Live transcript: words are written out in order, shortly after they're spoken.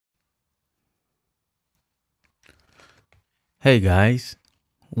Hey guys,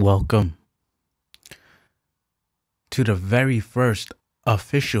 welcome to the very first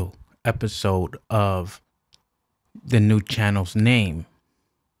official episode of the new channel's name,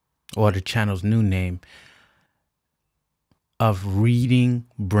 or the channel's new name of Reading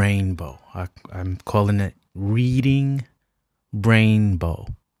Brainbow. I'm calling it Reading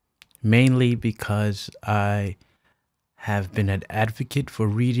Brainbow, mainly because I have been an advocate for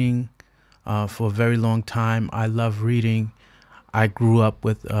reading for a very long time. I love reading. I grew up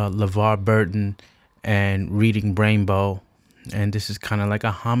with LeVar Burton and Reading Brainbow, and this is kind of like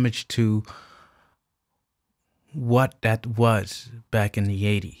a homage to what that was back in the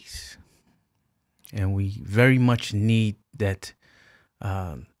 80s. And we very much need that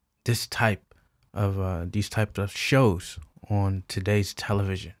these types of shows on today's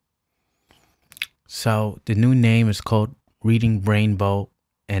television. So the new name is called Reading Brainbow,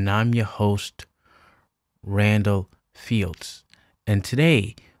 and I'm your host, Randall Fields. And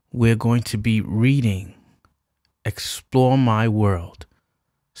today we're going to be reading Explore My World,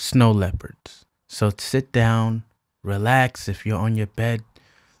 Snow Leopards. So sit down, relax. If you're on your bed,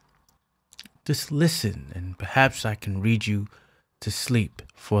 just listen, and perhaps I can read you to sleep.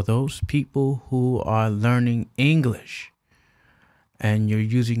 For those people who are learning English and you're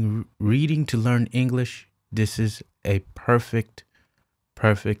using reading to learn English, this is a perfect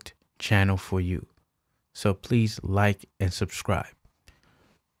channel for you. So please like and subscribe.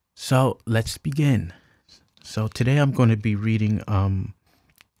 So let's begin. So today I'm going to be reading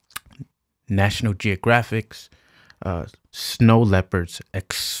National Geographic's Snow Leopards,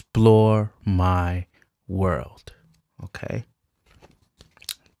 Explore My World. Okay.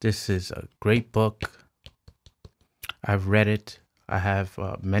 This is a great book. I've read it. I have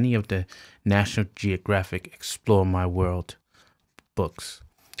many of the National Geographic Explore My World books.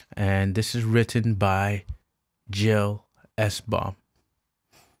 And this is written by Jill S. Baum.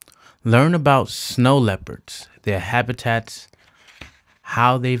 Learn about snow leopards, their habitats,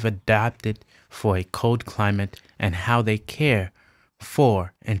 how they've adapted for a cold climate, and how they care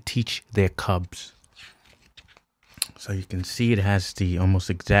for and teach their cubs. So you can see it has the almost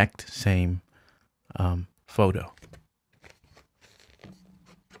exact same photo.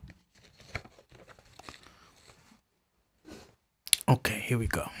 Okay, here we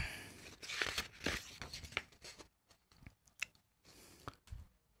go.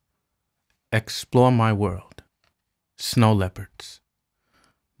 Explore My World, Snow Leopards,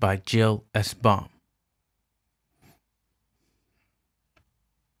 by Jill S. Baum.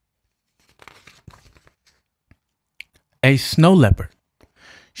 A snow leopard.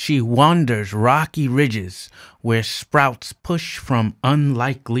 She wanders rocky ridges where sprouts push from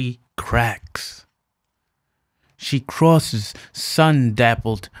unlikely cracks. She crosses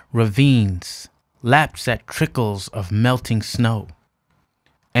sun-dappled ravines, laps at trickles of melting snow,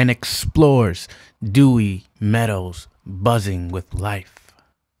 and explores dewy meadows buzzing with life.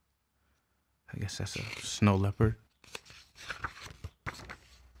 I guess that's a snow leopard.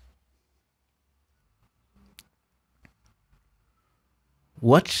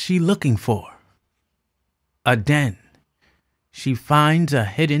 What's she looking for? A den. She finds a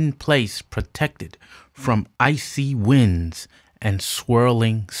hidden place protected from icy winds and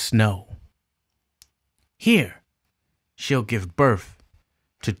swirling snow. Here, she'll give birth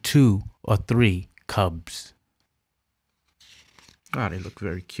to 2 or 3 cubs. Ah, they look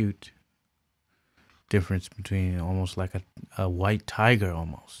very cute. Difference between almost like a white tiger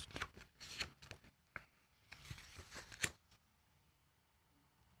almost.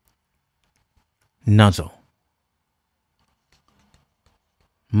 Nuzzle.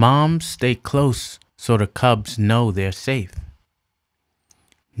 Moms stay close so the cubs know they're safe.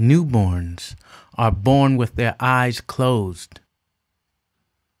 Newborns are born with their eyes closed,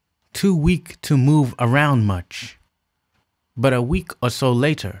 too weak to move around much. But a week or so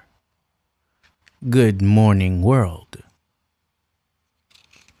later, good morning world.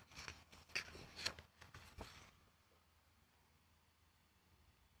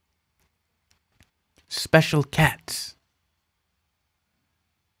 Special cats.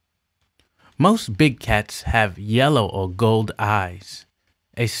 Most big cats have yellow or gold eyes.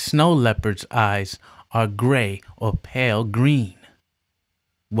 A snow leopard's eyes are gray or pale green.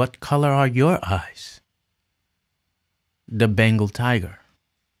 What color are your eyes? The Bengal tiger.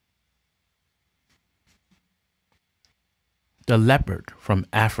 The leopard from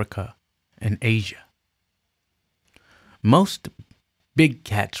Africa and Asia. Most big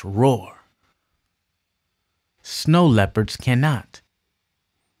cats roar. Snow leopards cannot.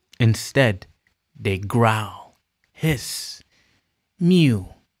 Instead, they growl, hiss,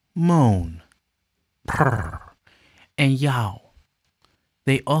 mew, moan, purr, and yowl.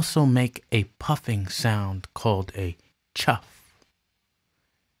 They also make a puffing sound called a chuff.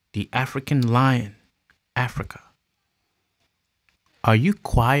 The African lion, Africa. Are you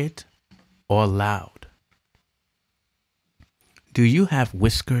quiet or loud? Do you have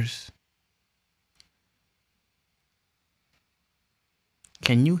whiskers?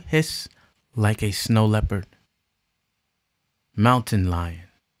 Can you hiss like a snow leopard? Mountain lion,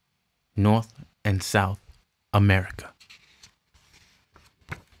 North and South America.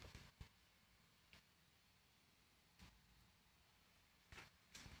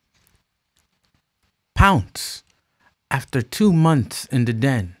 Pounce. After 2 months in the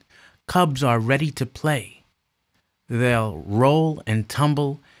den, cubs are ready to play. They'll roll and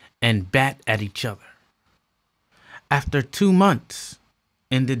tumble and bat at each other. After 2 months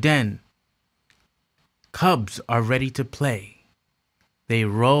in the den, cubs are ready to play. They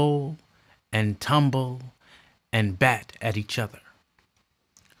roll and tumble and bat at each other.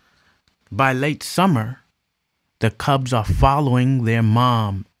 By late summer, the cubs are following their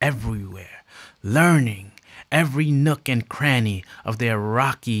mom everywhere, learning every nook and cranny of their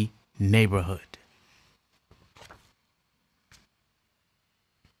rocky neighborhood.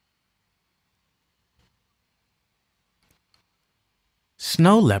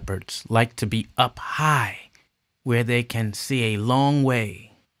 Snow leopards like to be up high where they can see a long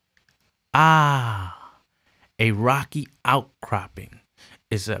way. Ah, a rocky outcropping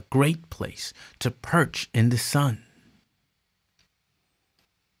is a great place to perch in the sun.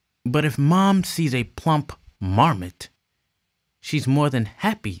 But if mom sees a plump marmot, she's more than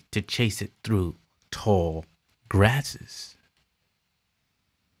happy to chase it through tall grasses.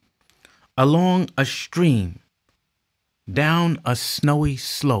 Along a stream, down a snowy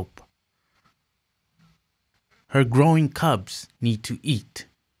slope, her growing cubs need to eat.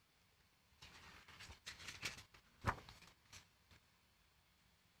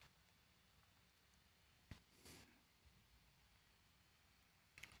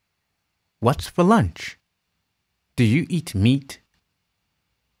 What's for lunch? Do you eat meat?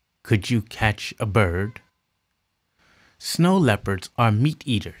 Could you catch a bird? Snow leopards are meat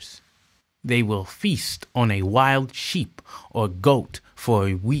eaters. They will feast on a wild sheep or goat for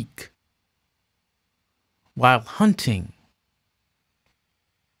a week. While hunting,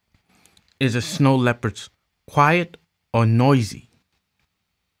 is a snow leopard quiet or noisy?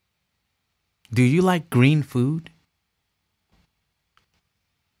 Do you like green food?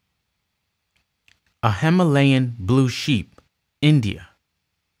 A Himalayan blue sheep, India.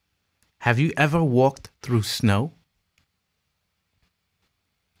 Have you ever walked through snow?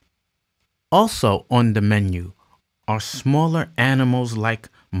 Also on the menu are smaller animals like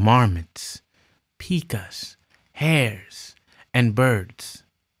marmots, pikas, hares, and birds.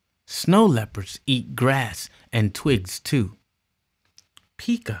 Snow leopards eat grass and twigs too.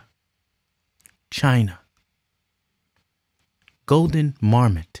 Pika, China. Golden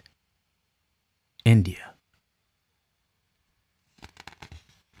marmot, India.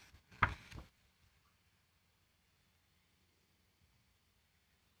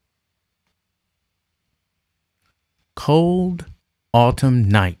 Cold autumn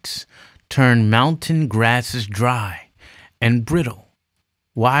nights turn mountain grasses dry and brittle.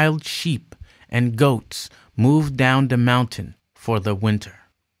 Wild sheep and goats move down the mountain for the winter.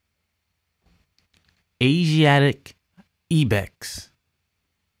 Asiatic ibex,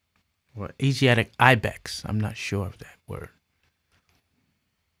 or Asiatic ibex, I'm not sure of that word.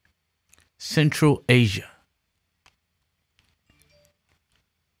 Central Asia.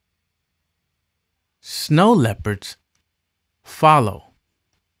 Snow leopards follow.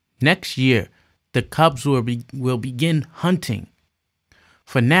 Next year, the cubs will begin hunting.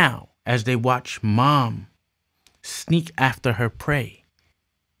 For now, as they watch mom sneak after her prey,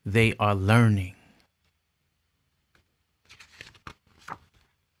 they are learning.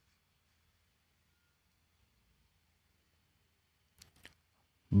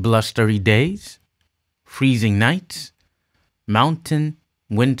 Blustery days, freezing nights, mountain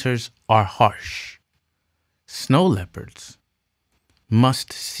winters are harsh. Snow leopards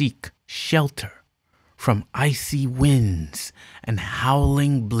must seek shelter from icy winds and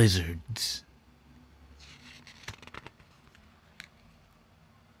howling blizzards.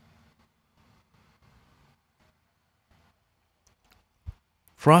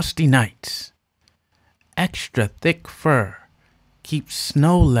 Frosty nights. Extra thick fur keeps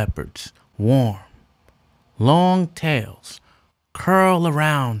snow leopards warm. Long tails curl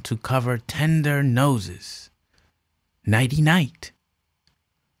around to cover tender noses. Nighty night.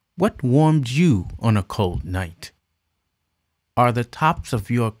 What warms you on a cold night? Are the tops of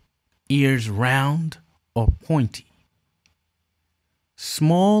your ears round or pointy?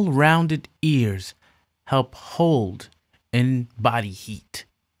 Small rounded ears help hold in body heat.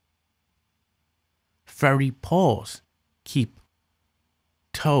 Furry paws keep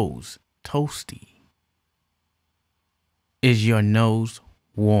toes toasty. Is your nose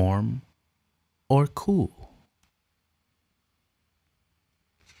warm or cool?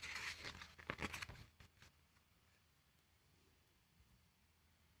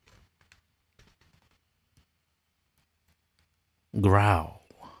 Growl.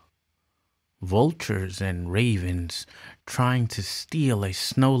 Vultures and ravens trying to steal a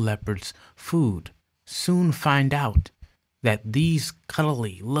snow leopard's food soon find out that these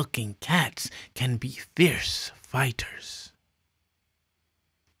cuddly looking cats can be fierce fighters.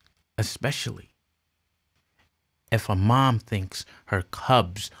 Especially if a mom thinks her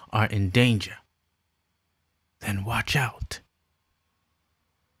cubs are in danger, then watch out.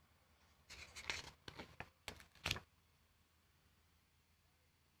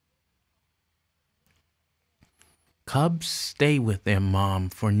 Cubs stay with their mom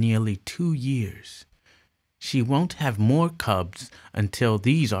for nearly 2 years. She won't have more cubs until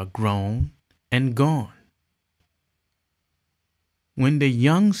these are grown and gone. When the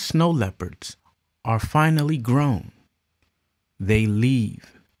young snow leopards are finally grown, they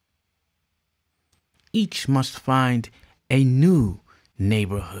leave. Each must find a new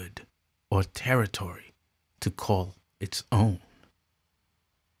neighborhood or territory to call its own.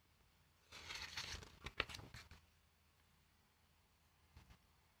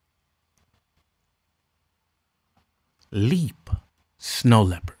 Leap, snow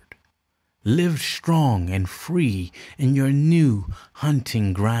leopard. Live strong and free in your new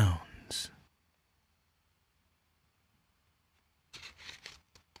hunting grounds.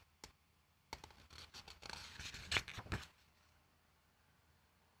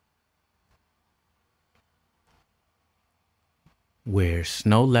 Where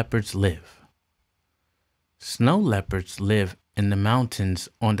snow leopards live. Snow leopards live in the mountains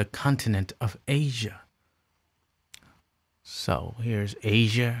on the continent of Asia. So here's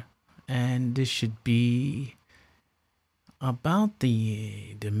Asia, and this should be about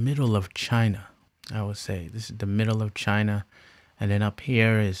the middle of China, I would say. This is the middle of China, and then up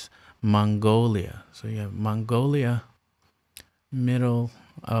here is Mongolia. So you have Mongolia, middle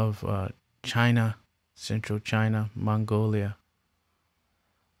of China, central China, Mongolia,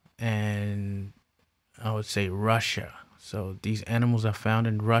 and I would say Russia. So these animals are found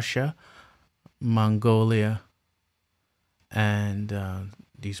in Russia, Mongolia, and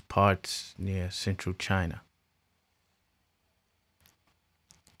these parts near central China.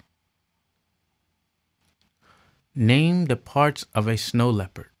 Name the parts of a snow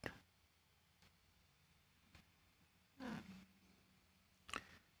leopard.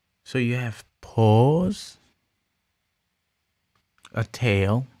 So you have paws, a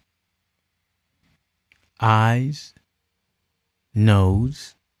tail, eyes,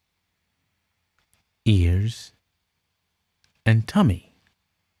 nose, ears, and tummy.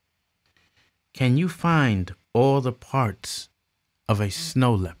 Can you find all the parts of a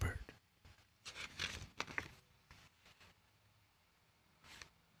snow leopard?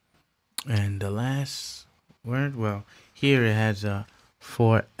 And the last word, well, here it has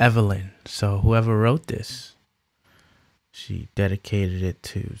for Evelyn. So whoever wrote this, she dedicated it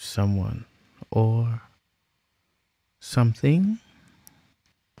to someone or something.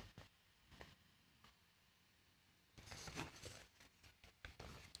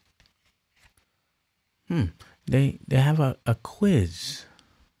 They have a quiz.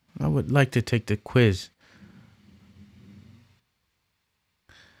 I would like to take the quiz.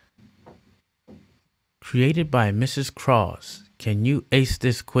 Created by Mrs. Cross. Can you ace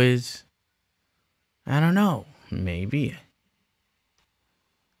this quiz? I don't know. Maybe.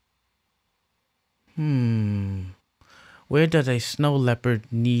 Where does a snow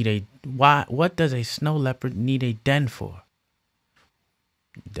leopard need a what does a snow leopard need a den for?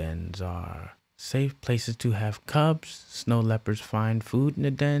 Dens are safe places to have cubs. Snow leopards find food in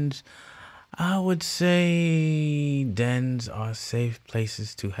the dens. I would say dens are safe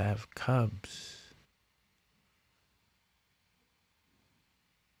places to have cubs.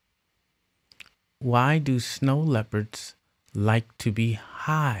 Why do snow leopards like to be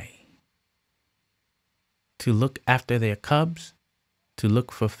high? To look after their cubs? To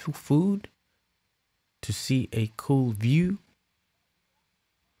look for food? To see a cool view?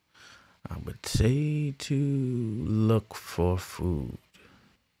 I would say to look for food.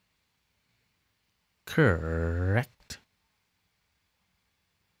 Correct.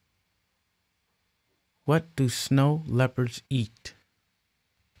 What do snow leopards eat?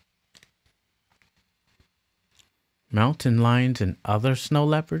 Mountain lions and other snow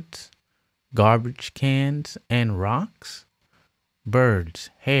leopards, garbage cans and rocks, birds,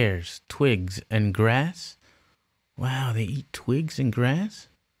 hairs, twigs, and grass. Wow, they eat twigs and grass?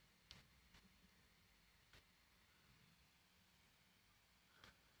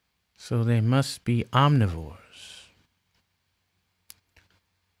 So they must be omnivores.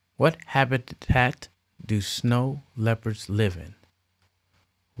 What habitat do snow leopards live in?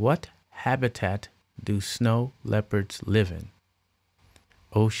 What habitat do snow leopards live in?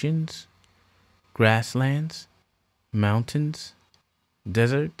 Oceans, grasslands, mountains,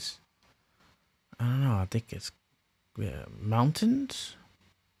 deserts? I don't know. I think it's mountains.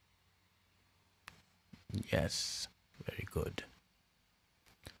 Yes, very good.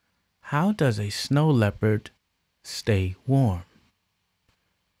 How does a snow leopard stay warm?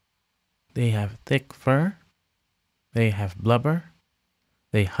 They have thick fur. They have blubber.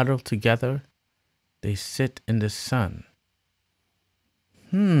 They huddle together. They sit in the sun.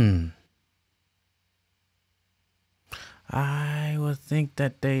 I would think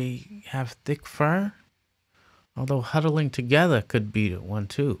that they have thick fur, although huddling together could be the one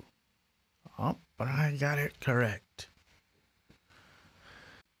too. Oh, but I got it correct.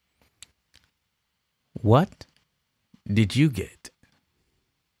 What did you get?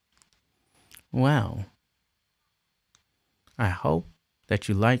 Well, I hope that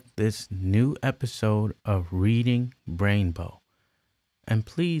you liked this new episode of Reading Brainbow. And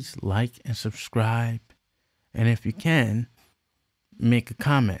please like and subscribe. And if you can, make a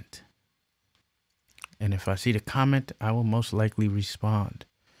comment. And if I see the comment, I will most likely respond.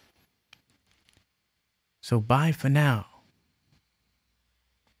 So bye for now.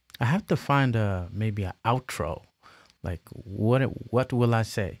 I have to find maybe an outro. Like what will I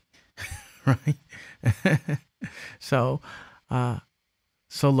say? Right? So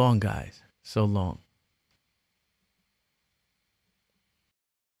so long, guys. So long.